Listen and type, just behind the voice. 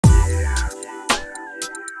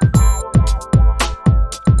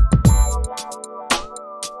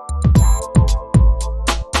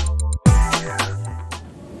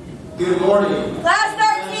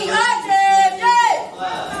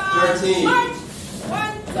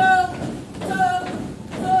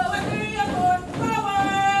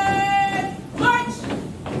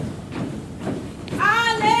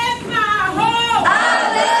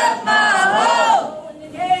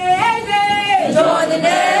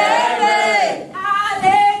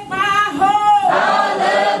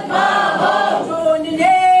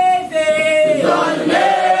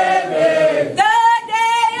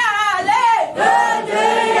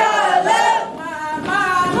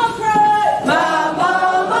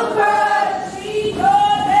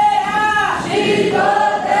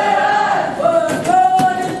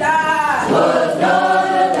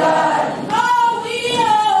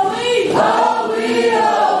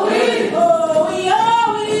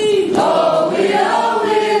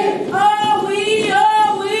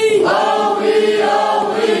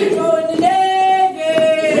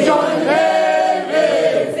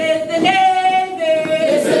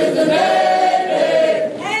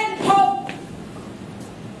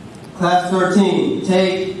Class 13,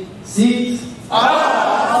 take seats.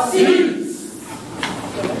 Seats.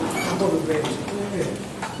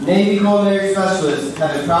 Navy culinary specialists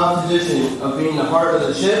have a proud tradition of being the heart of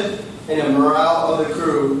the ship and the morale of the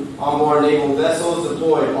crew on board naval vessels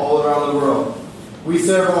deployed all around the world. We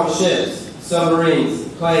serve on ships, submarines,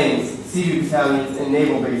 planes, sea battalions, and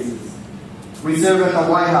naval bases. We serve at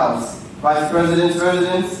the White House, Vice President's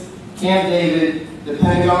residence, Camp David, the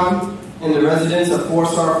Pentagon, and the residence of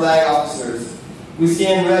four-star flag officers. We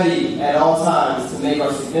stand ready at all times to make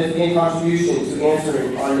our significant contribution to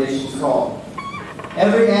answering our nation's call.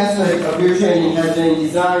 Every aspect of your training has been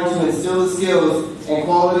designed to instill the skills and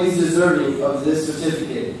qualities deserving of this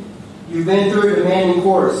certificate. You've been through a demanding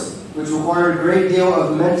course, which required a great deal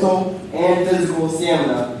of mental and physical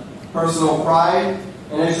stamina, personal pride,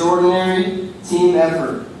 and extraordinary team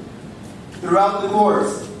effort. Throughout the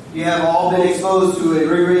course, you have all been exposed to a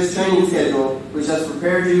rigorous training schedule which has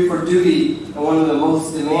prepared you for duty in one of the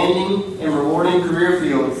most demanding and rewarding career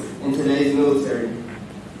fields in today's military.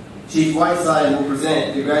 Chief Whiteside will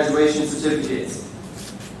present the graduation certificates.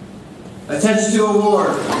 Attention to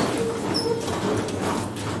award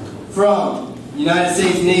from United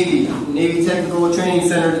States Navy, Navy Technical Training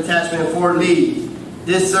Center Detachment Fort Lee.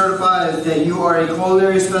 This certifies that you are a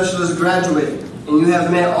culinary specialist graduate and you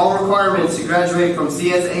have met all requirements to graduate from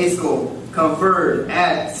CSA School, conferred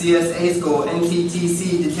at CSA School,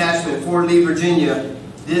 NTTC Detachment, Fort Lee, Virginia,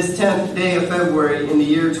 this 10th day of February in the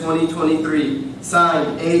year 2023.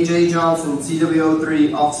 Signed, A.J. Johnson,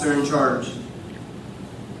 CWO3, Officer in Charge.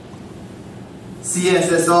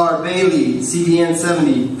 CSSR Bailey, CDN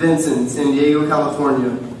 70, Vincent, San Diego,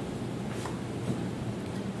 California.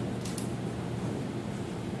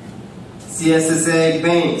 CSSA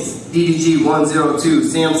Banks, DDG 102,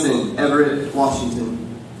 Sampson, Everett, Washington.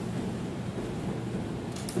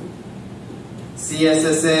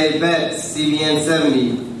 CSSA Betts, CBN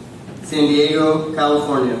 70, San Diego,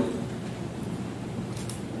 California.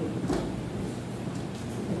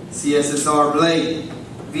 CSSR Blake,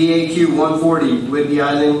 VAQ 140, Whidbey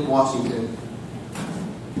Island, Washington.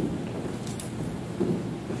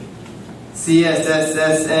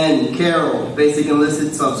 CSSSN Carroll, Basic Enlisted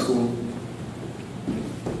Subschool.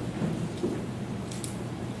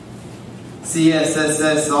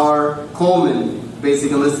 CSSSR Coleman,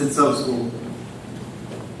 Basic Enlisted Subschool.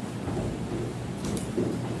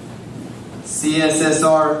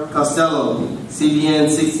 CSSR Costello, CBN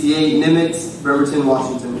 68 Nimitz, Bremerton,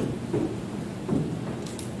 Washington.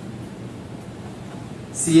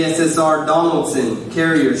 CSSR Donaldson,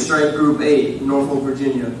 Carrier, Strike Group 8, Norfolk,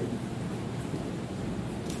 Virginia.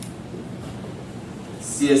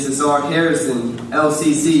 CSSR Harrison,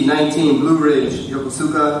 LCC 19, Blue Ridge,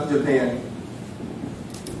 Yokosuka, Japan.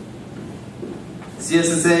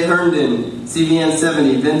 CSSA Herndon, CBN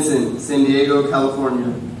 70, Vincent, San Diego,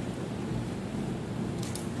 California.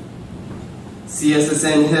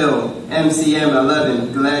 CSSN Hill, MCM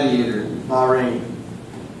 11, Gladiator, Bahrain.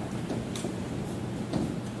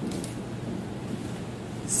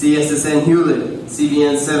 CSSN Hewlett,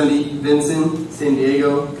 CBN 70, Vincent, San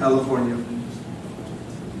Diego, California.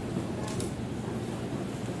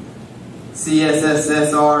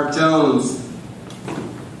 CSSSR Jones,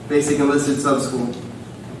 Basic Enlisted Subschool.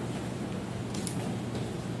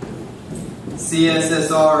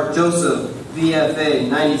 CSSR Joseph, VFA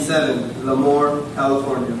 97, Lemoore,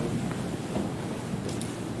 California.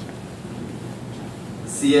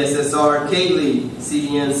 CSSR Kately,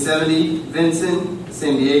 CBN 70, Vincent,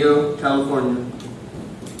 San Diego, California.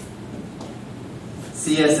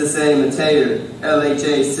 CSSA Mateo,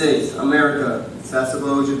 LHA 6, America,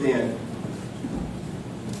 Sasebo, Japan.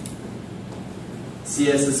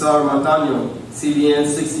 CSSR Montano, CVN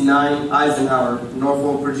 69, Eisenhower,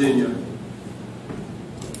 Norfolk, Virginia.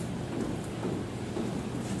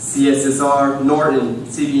 CSSR Norton,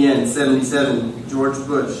 CVN 77, George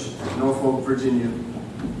Bush, Norfolk, Virginia.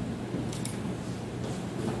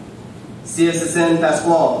 CSSN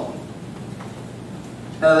Pascual,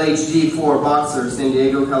 LHD-4 Boxer, San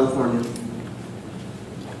Diego, California.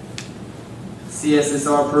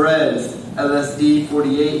 CSSR Perez,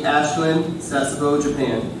 LSD-48 Ashland, Sasebo,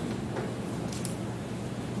 Japan.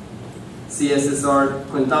 CSSR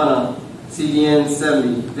Quintana, CVN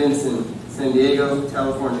 70, Vincent, San Diego,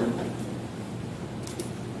 California.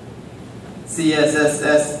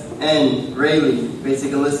 CSSN Raleigh,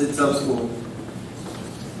 Basic Enlisted Sub-School.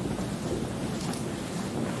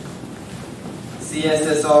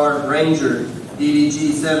 CSSR Ranger,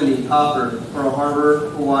 DDG 70, Hopper, Pearl Harbor,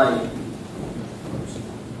 Hawaii.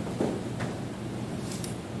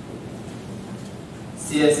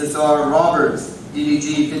 CSSR Roberts,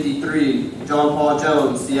 DDG 53, John Paul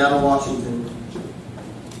Jones, Seattle, Washington.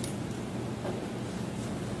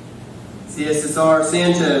 CSSR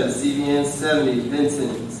Sanchez, CVN 70,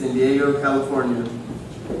 Vincent, San Diego, California.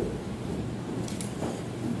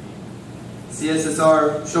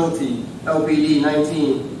 CSSR Schulte, LPD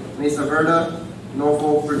 19, Mesa Verde,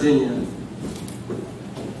 Norfolk, Virginia.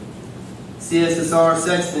 CSSR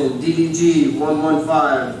Sexton, DDG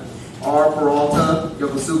 115, R. Peralta,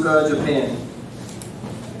 Yokosuka, Japan.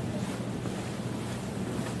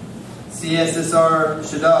 CSSR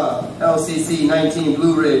Shida, LCC 19,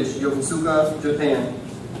 Blue Ridge, Yokosuka, Japan.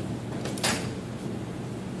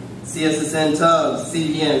 CSSN Tubbs,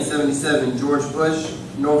 CVN 77, George Bush,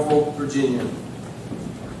 Norfolk, Virginia.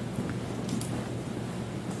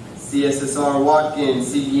 CSSR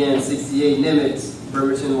Watkins, CVN 68, Nimitz,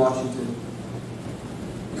 Bremerton, Washington.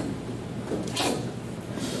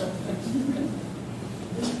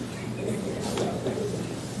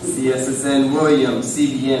 CSSN Williams,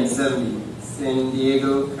 CVN 70, San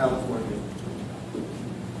Diego, California.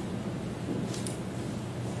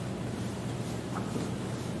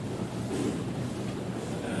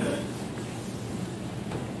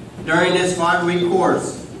 During this 5-week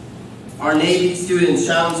course, our Navy students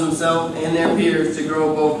challenge themselves and their peers to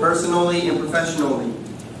grow both personally and professionally.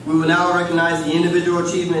 We will now recognize the individual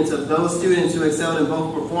achievements of those students who excelled in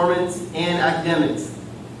both performance and academics.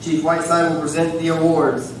 Chief Whiteside will present the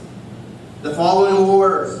awards. The following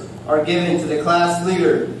awards are given to the class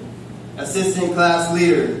leader, assistant class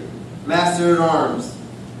leader, master at arms,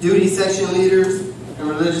 duty section leaders, and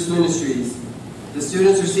religious ministries. The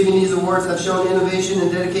students receiving these awards have shown innovation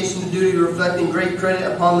and dedication to duty, reflecting great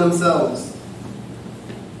credit upon themselves.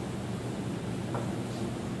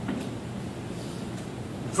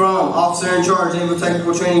 From Officer in Charge, Naval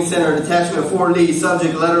Technical Training Center, Detachment 4 Lee,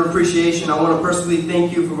 subject, letter of appreciation. I want to personally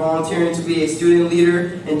thank you for volunteering to be a student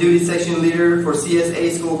leader and duty section leader for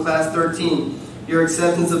CSA School Class 13. Your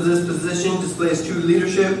acceptance of this position displays true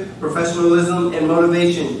leadership, professionalism, and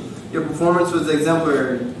motivation. Your performance was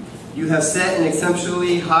exemplary. You have set an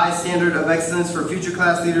exceptionally high standard of excellence for future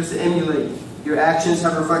class leaders to emulate. Your actions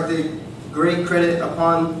have reflected great credit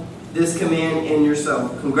upon this command and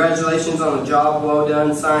yourself. Congratulations on a job well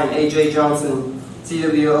done. Signed, A.J. Johnson,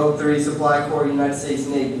 CWO-3, Supply Corps, United States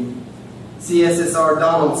Navy. CSSR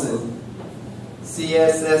Donaldson,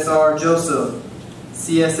 CSSR Joseph,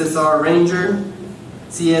 CSSR Ranger,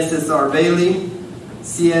 CSSR Bailey,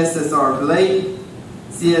 CSSR Blake,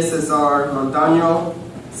 CSSR Montano,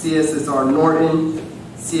 CSSR Norton,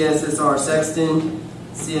 CSSR Sexton,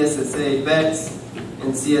 CSSA Betts,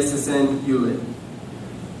 and CSSN Hewlett.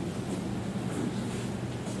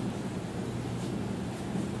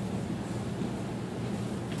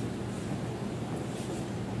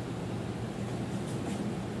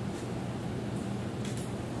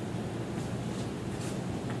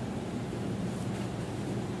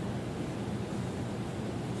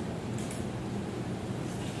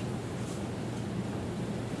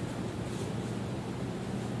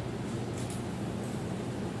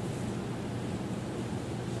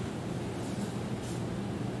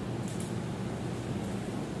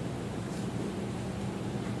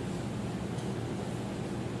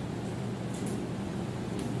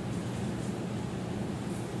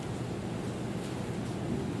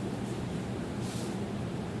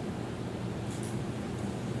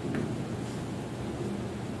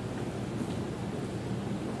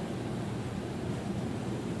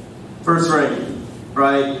 First rank,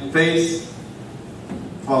 right face,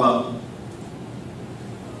 fall up.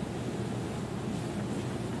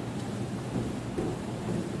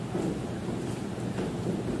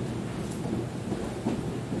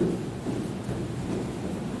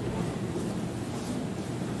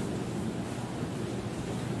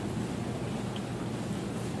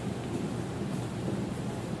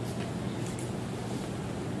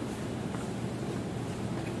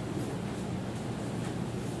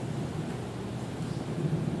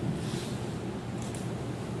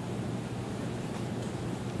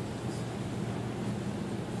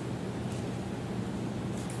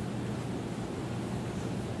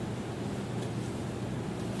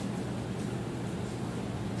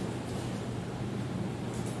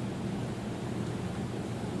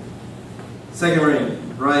 Second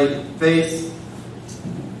ring, right face,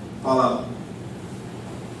 fall out.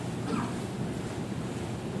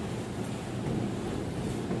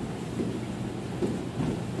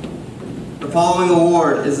 The following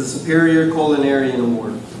award is a Superior Culinary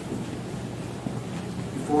Award.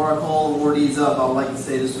 Before I call awardees up, I would like to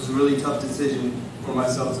say this was a really tough decision for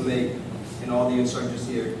myself to make and all the instructors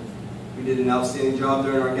here. We did an outstanding job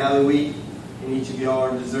during our galley week, and each of y'all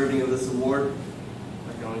are deserving of this award.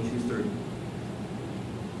 I can only choose 3.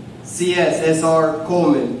 CSSR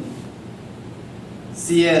Coleman,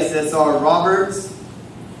 CSSR Roberts,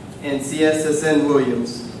 and CSSN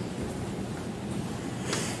Williams.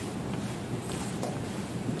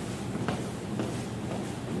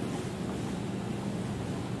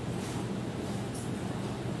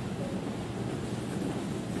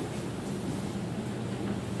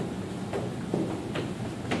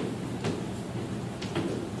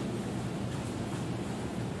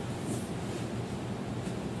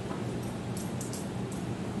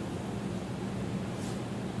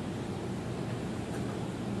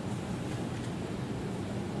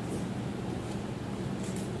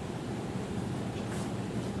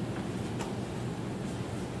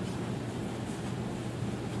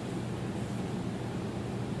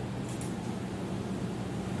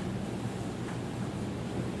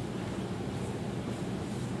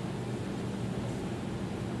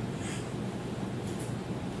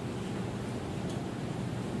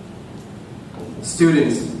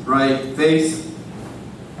 Students, right face,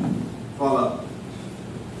 fall up.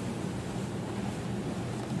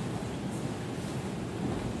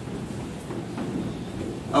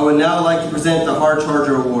 I would now like to present the Hard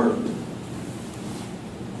Charger Award.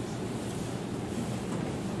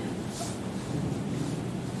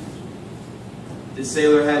 This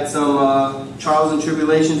sailor had some trials and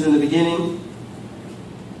tribulations in the beginning.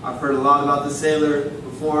 I've heard a lot about this sailor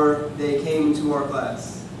before they came into our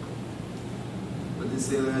class. But this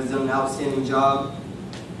sailor has done an outstanding job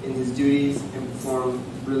in his duties and performed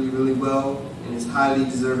really, really well and is highly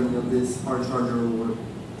deserving of this Hard Charger Award.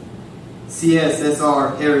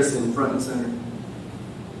 CSSR Harrison, front and center.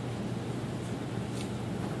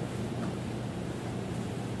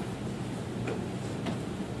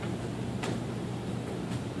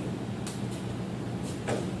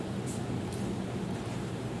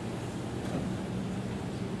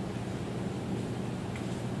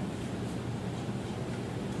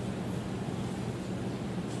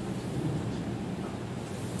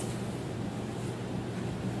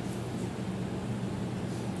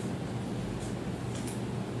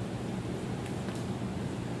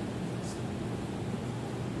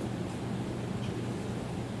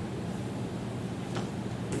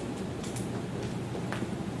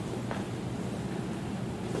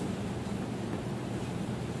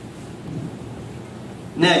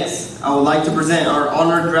 Next, I would like to present our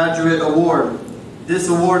Honored Graduate Award. This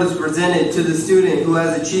award is presented to the student who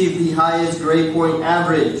has achieved the highest grade point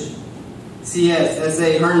average.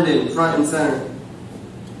 CSSA Herndon, front and center.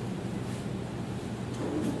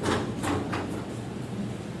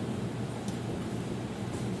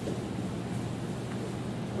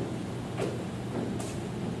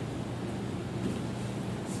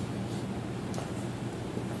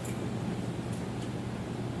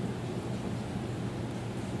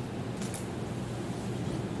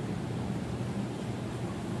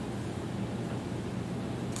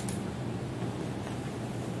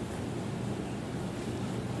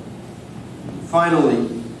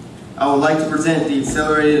 Finally, I would like to present the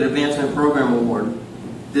Accelerated Advancement Program Award.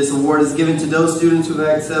 This award is given to those students who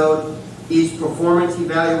have excelled each performance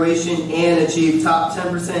evaluation and achieved top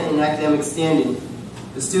 10% in academic standing.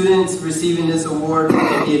 The students receiving this award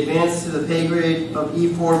will be advanced to the pay grade of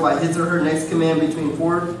E4 by his or her next command between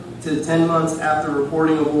 4 to 10 months after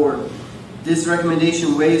reporting award. This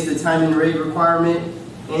recommendation waives the time and rate requirement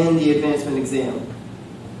and the advancement exam.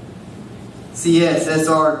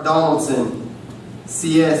 CSSR Donaldson,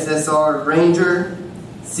 CSSR Ranger,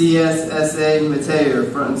 CSSA Mateo,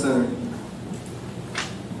 front and center.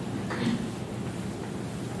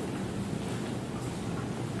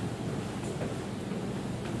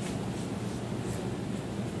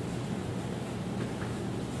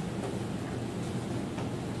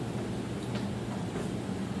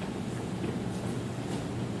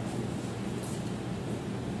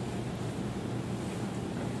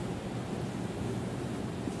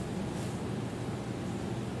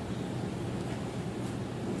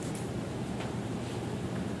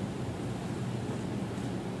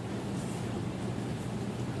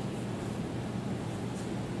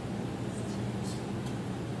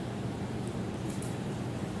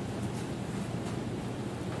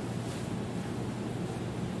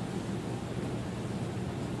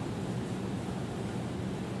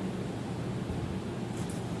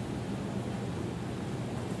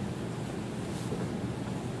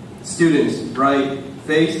 Students, right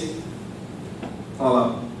face, fall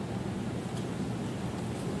up.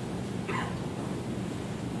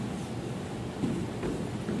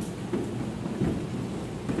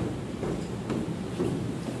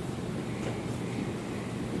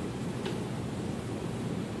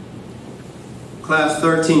 Class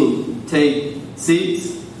 13, take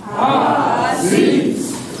seats. Seats.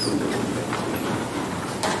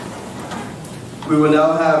 We will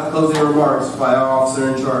now have closing remarks by our officer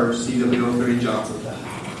in charge, CW03 Johnson.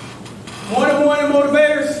 Morning,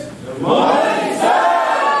 motivators. Good morning, sir.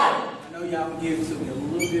 I know y'all can give it to me a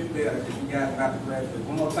little bit better because you guys about to graduate.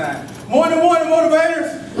 One more time. Morning,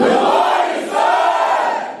 motivators. Good morning,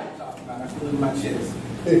 sir. I'm talking about, I feel it in my chest.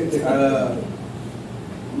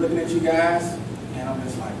 Looking at you guys, and I'm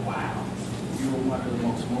just like, wow, you were one of the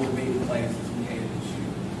most motivated classes we had this year.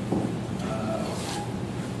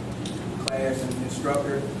 Class and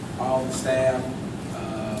instructor, all the staff,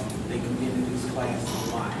 they commended this class a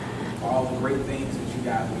lot for all the great things that you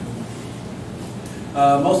guys are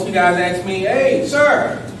doing. Most of you guys ask me, hey,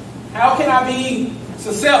 sir, how can I be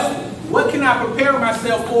successful? What can I prepare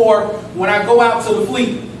myself for when I go out to the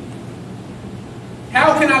fleet?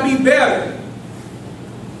 How can I be better?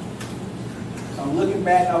 So I'm looking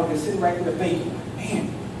back, I was just sitting right there thinking, man,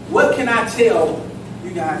 what can I tell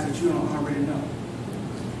you guys that you don't already know?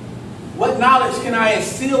 What knowledge can I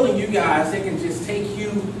instill in you guys that can just take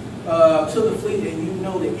you to the fleet and you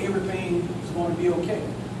know that everything is going to be okay?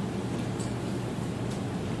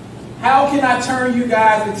 How can I turn you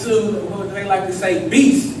guys into, what they like to say,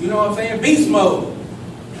 beast? You know what I'm saying? Beast mode.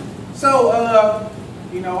 So, I'm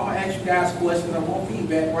going to ask you guys questions. I want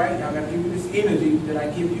feedback, right? Y'all got to give me this energy that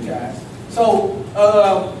I give you guys. So,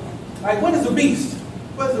 like, what is a beast?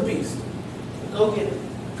 What is a beast? Go get it.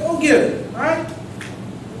 Go get it, right?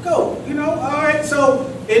 Go, all right. So,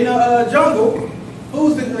 in the jungle,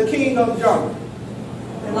 who's the king of the jungle?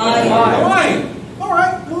 The lion. The lion. All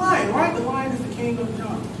right, the lion, right? The lion is the king of the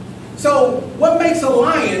jungle. So, what makes a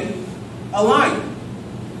lion a lion?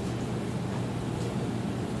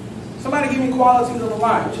 Somebody give me qualities of a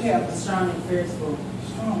lion. What you have? Strong and fearful.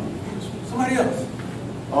 Strong and fearful. Somebody else.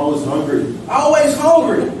 Always hungry. Always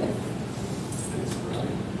hungry.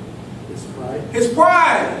 His pride. His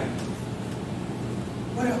pride.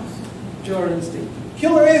 What else? Killer instinct.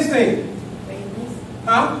 Killer instinct. Braveness.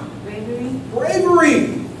 Huh? Bravery.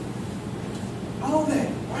 Bravery. All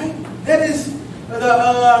that, right? That is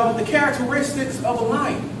the characteristics of a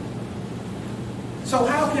lion. So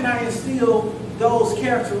how can I instill those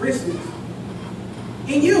characteristics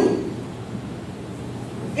in you?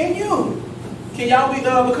 In you. Can y'all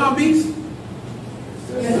become beasts?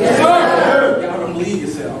 Yes, sir. Y'all don't believe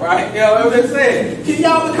yourself, right? Y'all what I'm saying? Can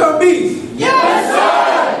y'all become beasts? Yes, sir.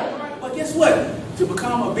 Right, but guess what? To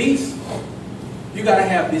become a beast, you got to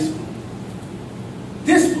have discipline.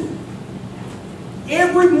 Discipline.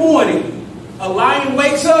 Every morning, a lion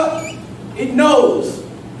wakes up, it knows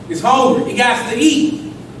it's hungry. It got to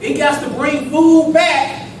eat. It got to bring food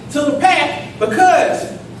back to the pack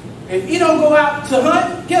because if you don't go out to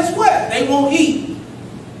hunt, guess what? They won't eat.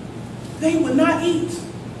 They will not eat.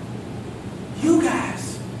 You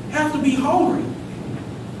guys have to be hungry.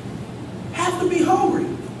 Have to be hungry.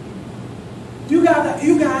 You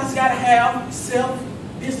guys got to have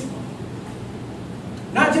self-discipline.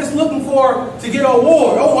 Not just looking to get an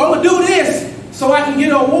award. Oh, I'm going to do this so I can get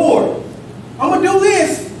an award. I'm going to do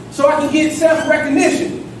this so I can get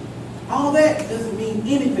self-recognition. All that doesn't mean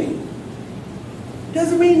anything.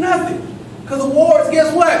 Doesn't mean nothing. Because awards,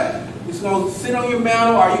 guess what? It's going to sit on your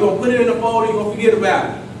mantle or you're going to put it in a folder, you're going to forget about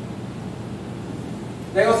it.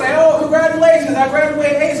 They're going to say, oh, congratulations, I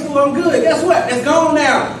graduated high school, I'm good. Guess what? It's gone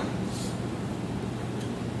now.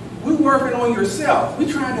 We're working on yourself.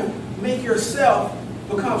 We're trying to make yourself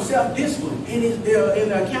become self-disciplined. And in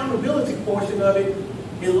the accountability portion of it,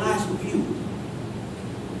 it lies with you.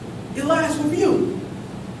 It lies with you.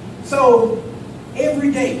 So,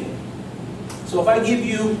 every day. So if I give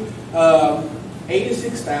you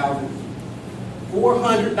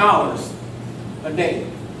 $86,400 a day,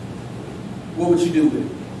 what would you do with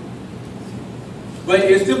it? But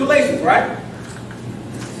there's stipulations, right?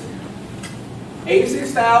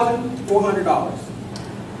 $86,400.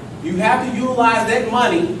 You have to utilize that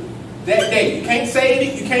money that day. You can't save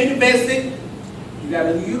it. You can't invest it. You got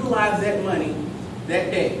to utilize that money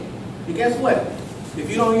that day. And guess what? If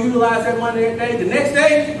you don't utilize that money that day, the next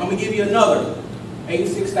day, I'm going to give you another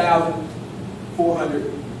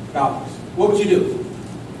 $86,400. What would you do?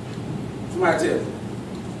 Somebody tell me.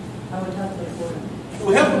 I would help the poor. You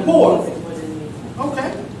would help the poor.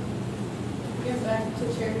 Okay. Give back to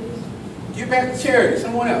charities. Give back to charity.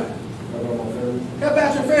 Someone else. about my family. How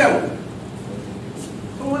about your family?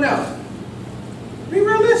 Someone else. Be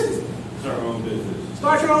realistic. Start our own business.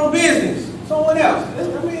 Start your own business. Someone else.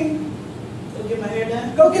 I mean, Go get my hair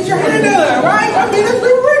done. go get your hair done, right? I mean, let's be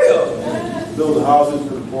real. Build houses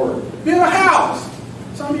for the poor. Build a house.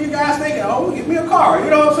 Some of you guys thinking, oh, we'll get me a car.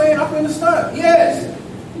 You know what I'm saying? I'm in the stunt. Yes.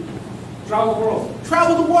 Travel the world.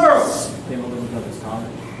 Travel the world. Pay my little brother's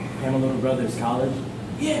college. Pay my little brother's college.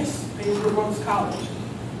 Yes. Pay your brother's college.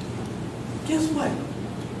 Guess what?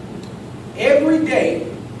 Every day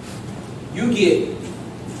you get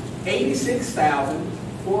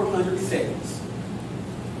 86,400 seconds.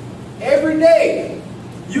 Every day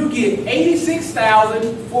you get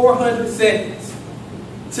 86,400 seconds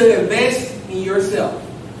to invest in yourself.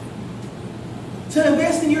 To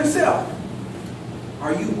invest in yourself.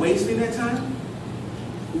 Are you wasting that time?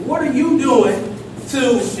 What are you doing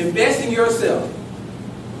to invest in yourself?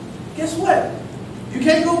 Guess what? You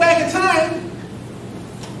can't go back in time.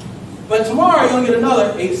 But tomorrow you're going to get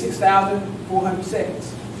another 86,400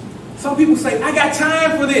 seconds. Some people say, I got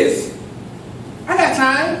time for this. I got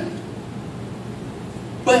time.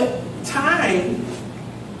 But time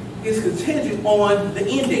is contingent on the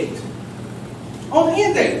end date. On the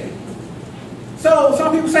end date. So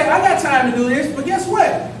some people say, I got time to do this, but guess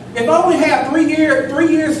what? If I only have 3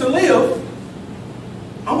 years to live,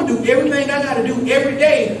 I'm going to do everything I got to do every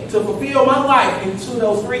day to fulfill my life into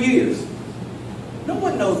those 3 years. No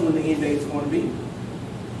one knows when the end date is going to be.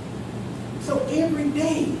 So every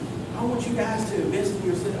day, I want you guys to invest in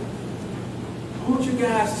yourself. I want you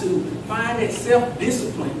guys to find that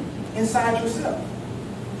self-discipline inside yourself.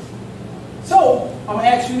 So, I'm going to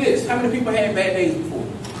ask you this. How many people had bad days before?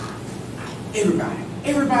 Everybody.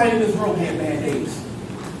 Everybody in this room had bad days.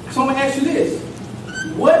 So I'm going to ask you this.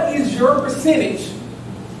 What is your percentage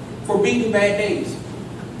for beating bad days?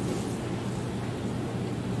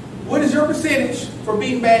 What is your percentage for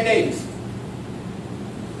beating bad days?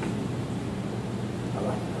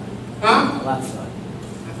 Huh? I laugh about it.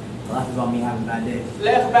 I laugh about me having bad days.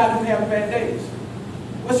 Laugh about you having bad days.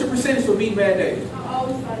 What's your percentage for beating bad days? I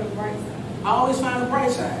always find the bright side. I always find the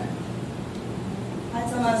bright side. I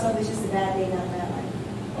tell myself it's just a bad day, not a bad life.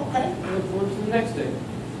 Okay. I look forward to the next day.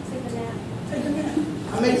 Take a nap. Take a nap.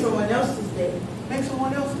 I make someone else's day. Make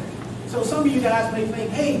someone else day. So some of you guys may think,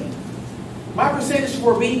 hey, my percentage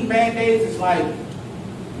for beating bad days is like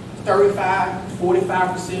 35,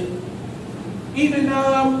 45%, even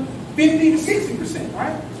 50 to 60%,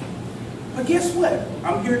 right? But guess what?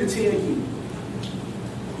 I'm here to tell you,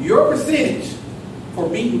 your percentage for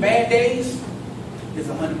beating bad days is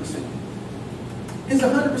 100%. It's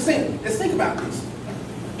 100%. Let's think about this.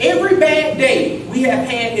 Every bad day we have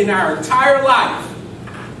had in our entire life,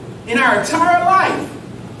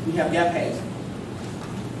 we have got past it.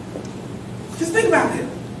 Just think about that.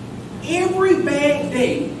 Every bad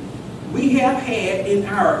day we have had in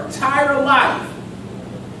our entire life,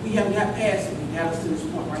 we have got past it and got us to this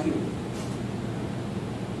point right here.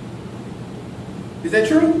 Is that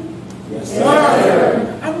true? Yes,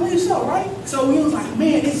 sir. I believe so, right? So we was like,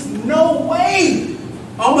 man, it's no way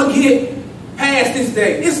I'm going to get past this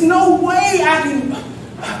day. It's no way I don't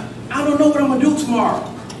know what I'm going to do tomorrow.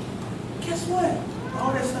 Guess what?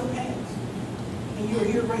 All that stuff passed. And you're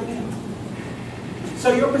here right now.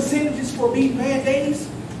 So your percentages for beating bad days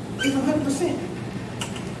is 100%.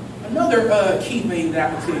 Another key thing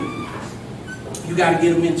that I can tell you got to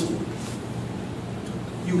get a mentor.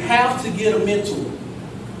 You have to get a mentor.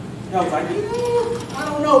 I was like, I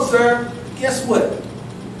don't know, sir. Guess what?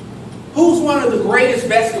 Who's one of the greatest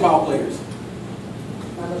basketball players?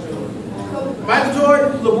 Michael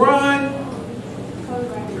Jordan, LeBron,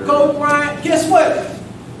 Kobe Bryant. Guess what?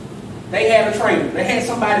 They had a trainer. They had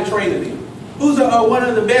somebody training them. Who's one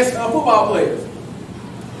of the best football players?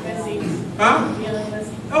 Huh?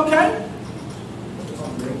 Okay.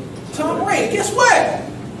 Tom Brady. Guess what?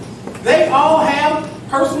 They all have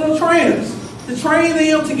personal trainers to train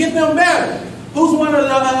them to get them better. Who's one of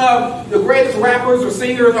the greatest rappers or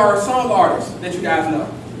singers or song artists that you guys know?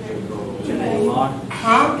 Kendrick Lamar.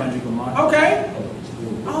 Huh? Kendrick Lamar. Okay.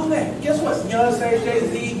 All that. Guess what? Beyonce,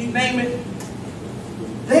 Jay-Z, you name it.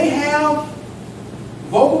 They have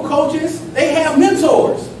vocal coaches. They have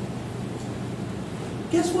mentors.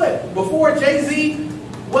 Guess what? Before Jay-Z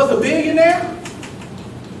was a billionaire,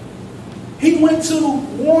 he went to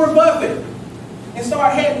Warren Buffett and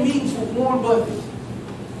started having meetings with Warren Buffett.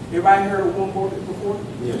 Everybody heard of Warren Buffett before?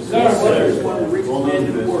 Yes, Warren sir. Buffett is one of the richest men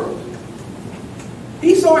in the world.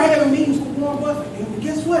 He started having meetings with Warren Buffett, and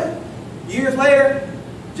guess what? Years later,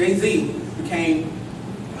 Jay-Z became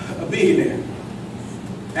a billionaire.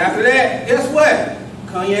 After that, guess what?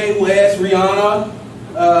 Kanye West, Rihanna,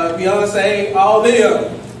 Beyonce, all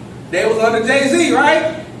them. They was under Jay-Z,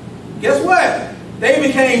 right? Guess what? They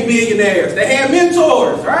became billionaires. They had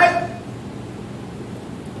mentors, right?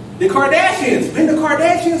 The Kardashians, been the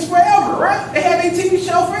Kardashians forever, right? They had their TV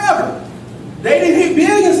show forever. They didn't hit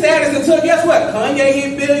billion status until, guess what? Kanye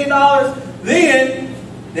hit $1 billion. Then,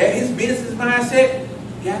 that his business mindset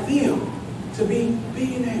got them to be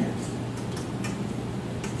billionaires.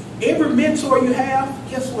 Every mentor you have,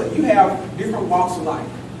 guess what? You have different walks of life.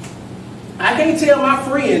 I can't tell my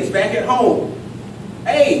friends back at home,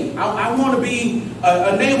 hey, I want to be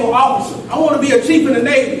a naval officer. I want to be a chief in the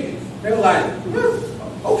Navy. They're like,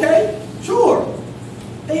 okay, sure.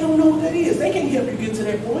 They don't know what that is. They can't help you get to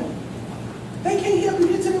that point. They can't help you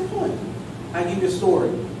get to that point. I give you a story.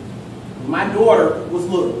 When my daughter was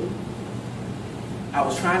little, I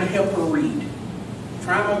was trying to help her read.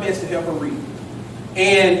 Trying my best to help her read.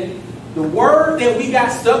 And the word that we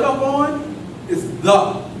got stuck up on is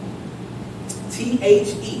the.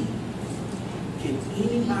 T-H-E. Can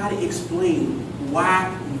anybody explain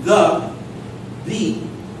why the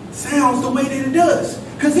sounds the way that it does?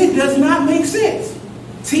 Because it does not make sense.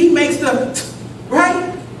 T makes the t,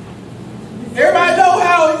 right? Everybody know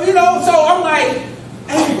how, so I'm like,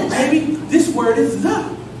 hey, baby, this word is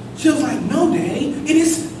the. She was like, no, Daddy, it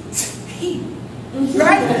is T.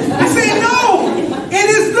 Right? I said, no, it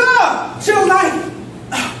is the. She was like,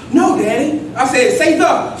 no, Daddy. I said, say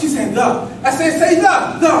the. She said, the. I said, say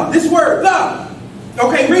the. This word, the.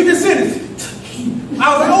 Okay, read this sentence. I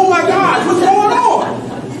was like, oh my God, what's going on?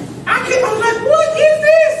 I was like, what is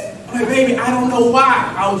this? I'm like, baby, I don't know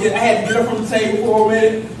why. I had to get up from the table for a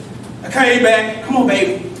minute. I came back. Come on,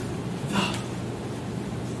 baby.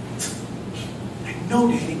 No,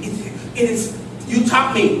 Daddy, it is, you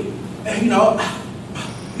taught me. You know what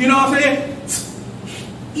I'm saying?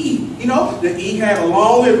 E, the E had a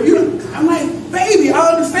long lip. I'm like, baby,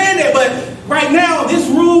 I understand that, but right now this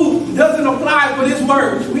rule doesn't apply for this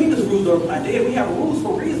word. What do you mean this rule doesn't apply? Dad, we have rules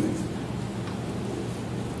for reasons.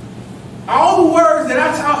 All the words that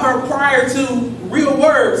I taught her prior to real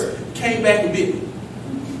words came back and bit me.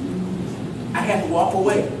 I had to walk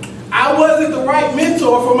away. I wasn't the right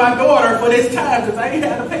mentor for my daughter for this time because I didn't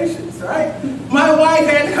have the patience, right? My wife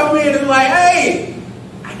had to come in and be like, hey,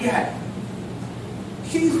 I got it.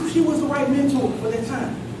 She was the right mentor for that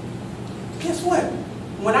time. Guess what?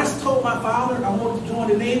 When I told my father I wanted to join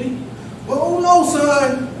the Navy, well, oh no,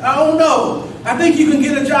 son, I don't know. I think you can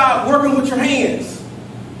get a job working with your hands.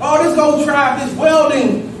 Oh, let's go try this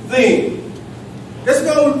welding thing. Let's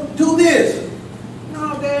go do this.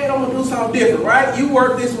 No, Dad, I'm going to do something different, right? You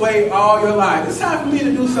work this way all your life. It's time for me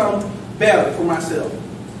to do something better for myself.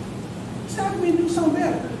 It's time for me to do something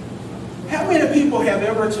better. How many people have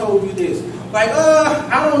ever told you this? Like,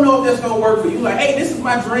 I don't know if that's going to work for you. Like, hey, this is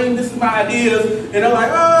my dream, this is my ideas. And they're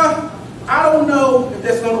like, I don't know if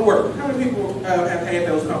that's going to work. How many people have had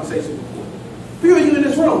those conversations before? Few of you in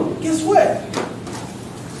this room, guess what?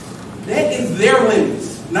 That is their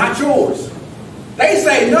limits, not yours. They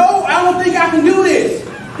say, no, I don't think I can do this.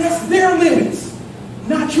 That's their limits,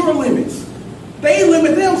 not your limits. They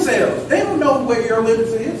limit themselves. They don't know where your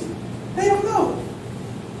limits is. They don't know.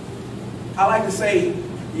 I like to say,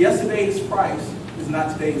 yesterday's price is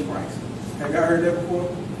not today's price. Have y'all heard that before?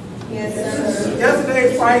 Yes, sir.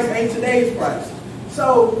 Yesterday's price ain't today's price.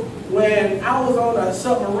 So when I was on a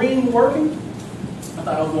submarine working, I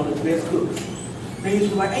thought I was one of the best cooks. They used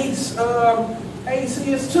to be like, hey,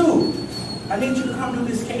 CS2, I need you to come do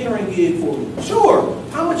this catering gig for me. Sure.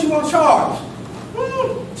 How much you want to charge?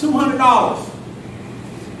 $200.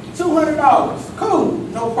 $200. Cool.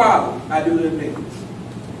 No problem. I do the thing.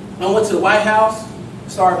 I went to the White House,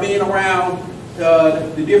 started being around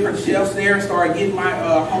the different chefs there, started getting my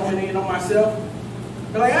homing in on myself.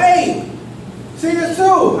 They're like, hey,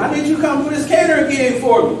 CS2, I need you to come do this catering gig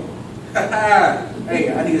for me.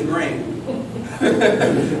 Hey, I need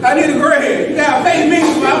 $1,000. I need $1,000. You gotta pay me.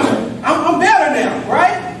 I'm better now,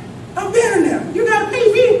 right? I'm better now. You gotta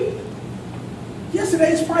pay me.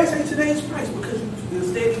 Yesterday's price ain't today's price because you're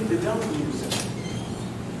steady developing yourself.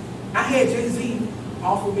 I had Jay-Z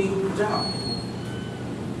offer me a job.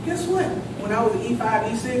 Guess what? When I was at E5,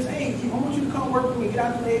 E6, hey, I want you to come work with me. Get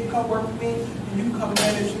out the Navy, come work with me, and you can come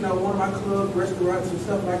manage, one of my clubs, restaurants, and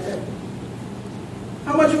stuff like that.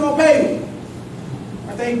 How much you gonna pay me?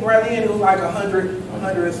 I think right then it was like 100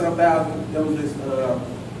 and some thousand. That was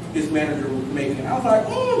this manager was making. I was like,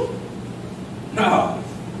 no.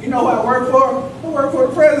 You know who I work for? I work for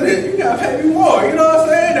the president. You gotta pay me more. You know what I'm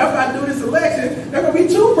saying? If I do this election, there gonna be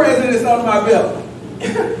 2 presidents under my belt.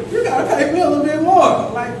 You gotta pay me a little bit more.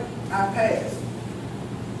 Like, I passed.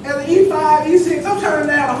 As an E5, E6, I'm turning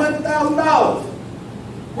down $100,000.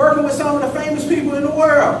 Working with some of the famous people in the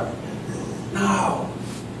world? No,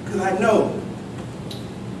 because I know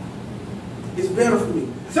it's better for me.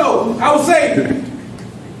 So I would say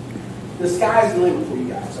the sky's the limit for you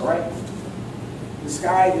guys, all right? The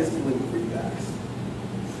sky is the limit for you guys.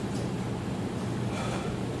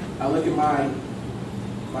 I look at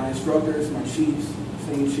my instructors, my chiefs,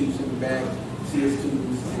 senior chiefs in the back,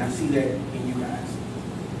 CS2s, and I see that in you guys.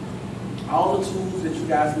 All the tools that you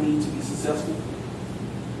guys need to be successful,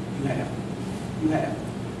 you have. You have.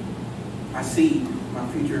 I see my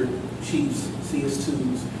future chiefs,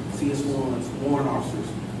 CS2s, CS1s, warrant officers.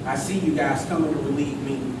 I see you guys coming to relieve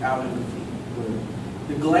me out in the field.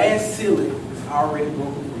 The glass ceiling is already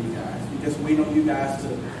broken for you guys. We just wait on you guys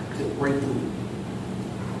to break through.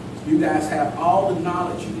 You guys have all the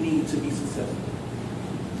knowledge you need to be successful.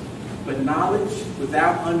 But knowledge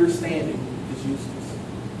without understanding is useless.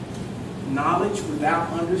 Knowledge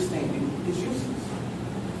without understanding is useless.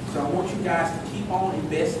 So I want you guys to keep on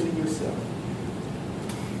investing in yourself.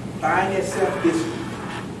 Find that self-discipline.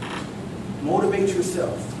 Motivate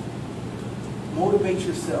yourself. Motivate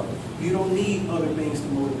yourself. You don't need other things to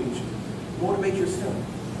motivate you. Motivate yourself.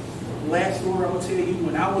 Last story I'm going to tell you,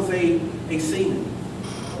 when I was a seaman,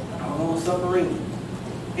 I was on a submarine.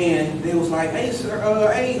 And they was like, hey, sir,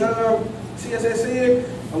 CSS said,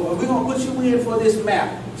 we're going to put you in for this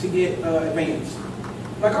map to get advanced.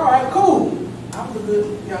 Like, all right, cool. I was a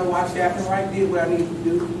good watch captain, right? Did what I needed to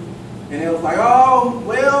do. And it was like, oh,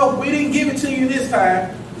 well, we didn't give it to you this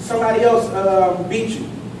time. Somebody else beat you.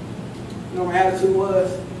 You know, my attitude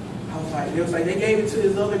was, they gave it to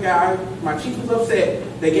this other guy. My chief was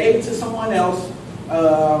upset. They gave it to someone else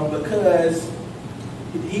because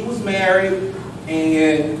he was married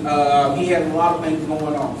and he had a lot of things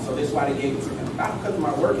going on. So that's why they gave it to him. Not because of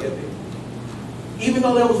my work ethic. Even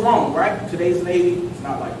though that was wrong, right? Today's Navy, it's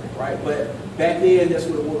not like that, right? But back then, that's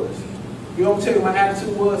what it was. You know what I'm telling you my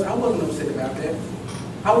attitude was? I wasn't upset about that.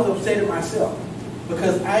 I was upset at myself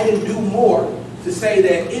because I didn't do more to say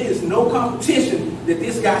that it is no competition that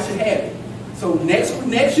this guy should have it. So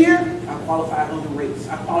next year, I qualify other rates.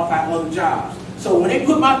 I qualify other jobs. So when they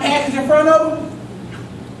put my package in front of them,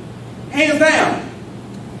 hands down,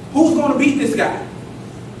 who's going to beat this guy?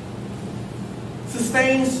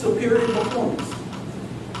 Sustained superior performance.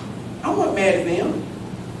 I wasn't mad at them.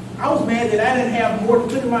 I was mad that I didn't have more to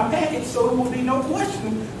put in my package, so there would be no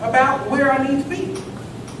question about where I need to be,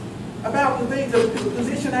 about the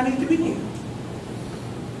position I need to be in.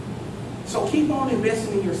 So keep on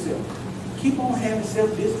investing in yourself. Keep on having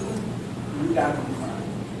self-discipline. You got to be fine.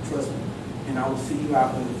 Trust me. And I will see you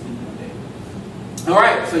out on the field one day. All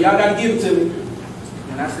right, so y'all got to give it to me.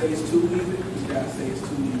 When I say it's too easy, you got to say it's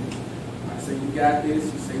too easy. When I say you got this,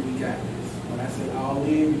 you say we got this. When I say all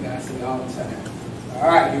in, you got to say all the time. All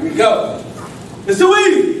right, here we go. It's too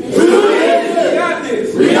easy. It's too easy. We got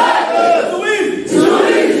this. We got this. It's too easy. It's too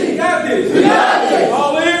easy. We got this. We got this.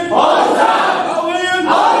 All in. All the time. All in.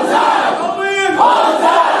 All the time. All in. All the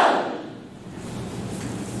time.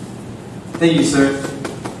 Thank you, sir.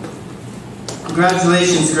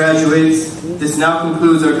 Congratulations, graduates. This now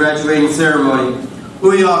concludes our graduating ceremony.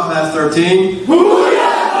 Hoo-yah, Class 13.